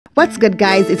What's good,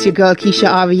 guys? It's your girl Kiesha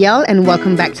Arielle and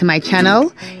welcome back to my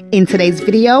channel. In today's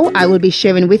video, I will be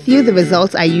sharing with you the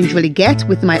results I usually get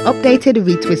with my updated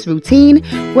retwist routine,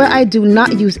 where I do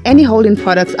not use any holding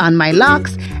products on my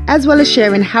locks, as well as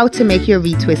sharing how to make your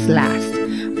retwist last.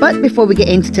 But before we get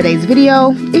into today's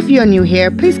video, if you're new here,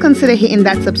 please consider hitting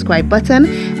that subscribe button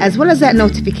as well as that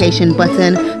notification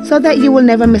button so that you will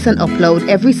never miss an upload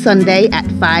every Sunday at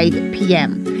 5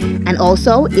 p.m. And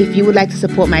also, if you would like to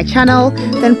support my channel,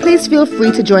 then please feel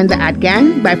free to join the ad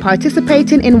gang by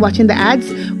participating in watching the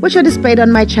ads which are displayed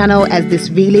on my channel, as this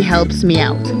really helps me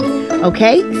out.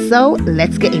 Okay, so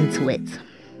let's get into it.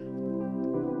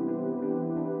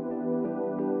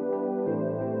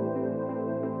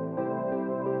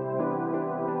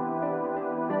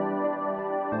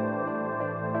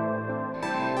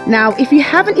 Now, if you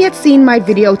haven't yet seen my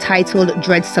video titled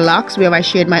Dreads to Locks, where I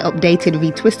shared my updated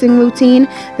retwisting routine,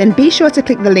 then be sure to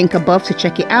click the link above to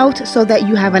check it out so that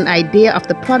you have an idea of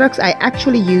the products I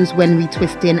actually use when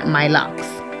retwisting my locks.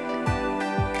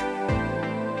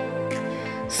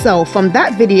 So from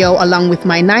that video, along with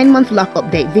my 9-month lock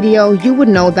update video, you would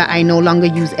know that I no longer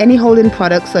use any holding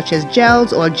products such as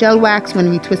gels or gel wax when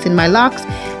retwisting my locks.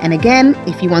 And again,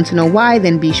 if you want to know why,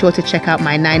 then be sure to check out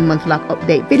my 9-month lock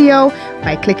update video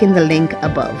by clicking the link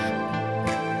above.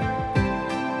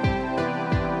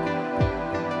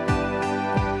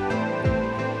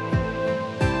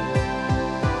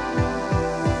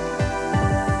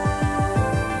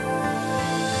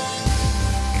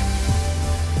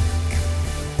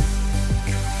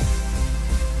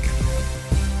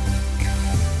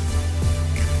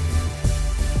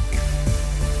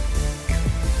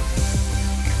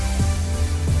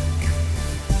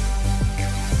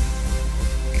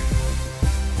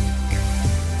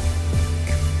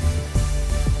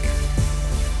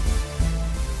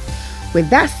 With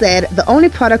that said, the only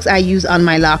products I use on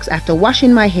my locks after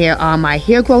washing my hair are my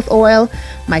hair growth oil,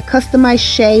 my customized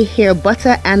shea hair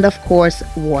butter, and of course,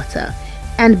 water.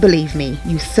 And believe me,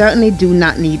 you certainly do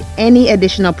not need any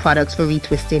additional products for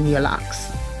retwisting your locks.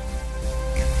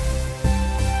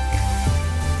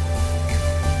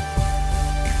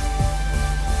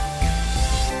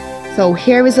 So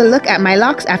here is a look at my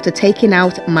locks after taking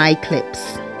out my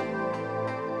clips.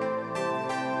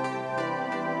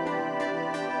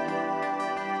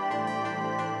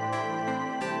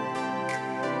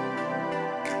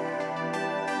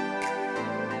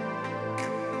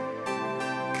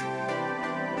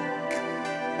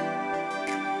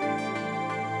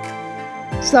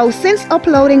 So since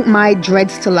uploading my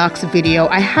Dreads to Locks video,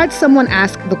 I had someone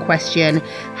ask the question,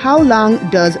 how long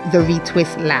does the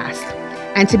retwist last?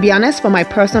 And to be honest, from my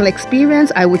personal experience,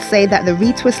 I would say that the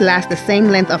retwist lasts the same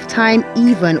length of time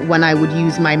even when I would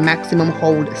use my maximum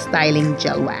hold styling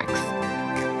gel wax.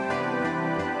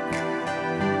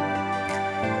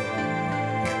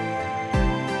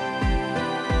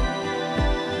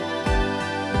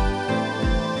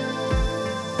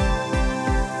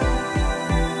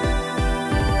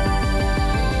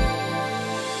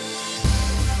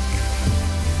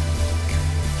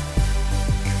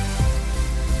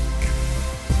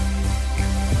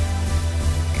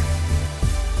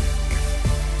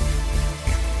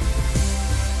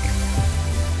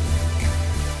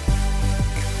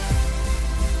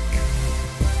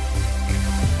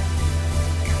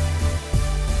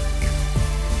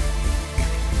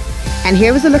 And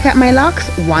here is a look at my locks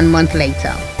 1 month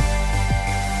later.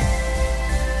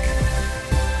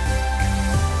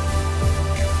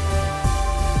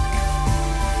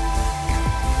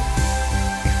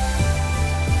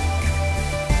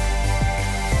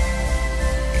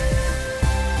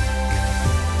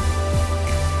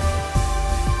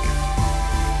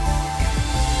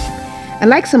 And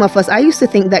like some of us, I used to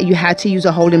think that you had to use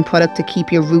a holding product to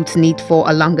keep your roots neat for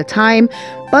a longer time.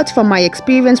 But from my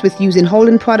experience with using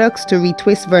holding products to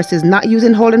retwist versus not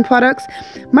using holding products,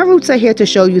 my roots are here to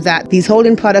show you that these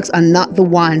holding products are not the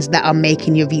ones that are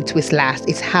making your retwist last.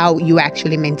 It's how you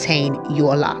actually maintain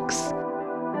your locks.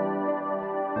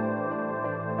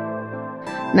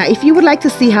 Now, if you would like to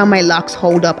see how my locks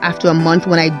hold up after a month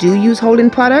when I do use holding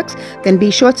products, then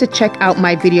be sure to check out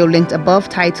my video linked above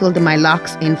titled My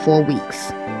Locks in 4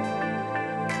 Weeks.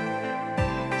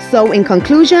 So in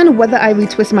conclusion, whether I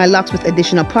retwist my locks with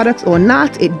additional products or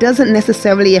not, it doesn't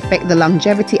necessarily affect the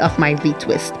longevity of my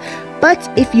retwist. But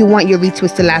if you want your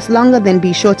retwist to last longer, then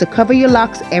be sure to cover your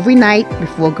locks every night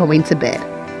before going to bed.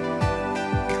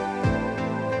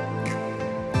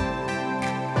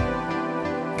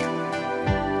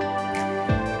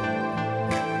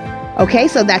 Okay,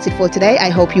 so that's it for today. I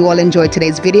hope you all enjoyed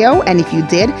today's video, and if you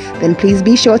did, then please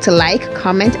be sure to like,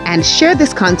 comment, and share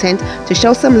this content to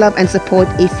show some love and support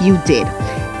if you did.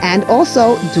 And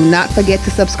also, do not forget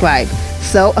to subscribe.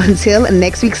 So until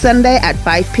next week Sunday at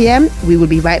 5 p.m., we will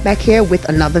be right back here with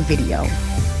another video.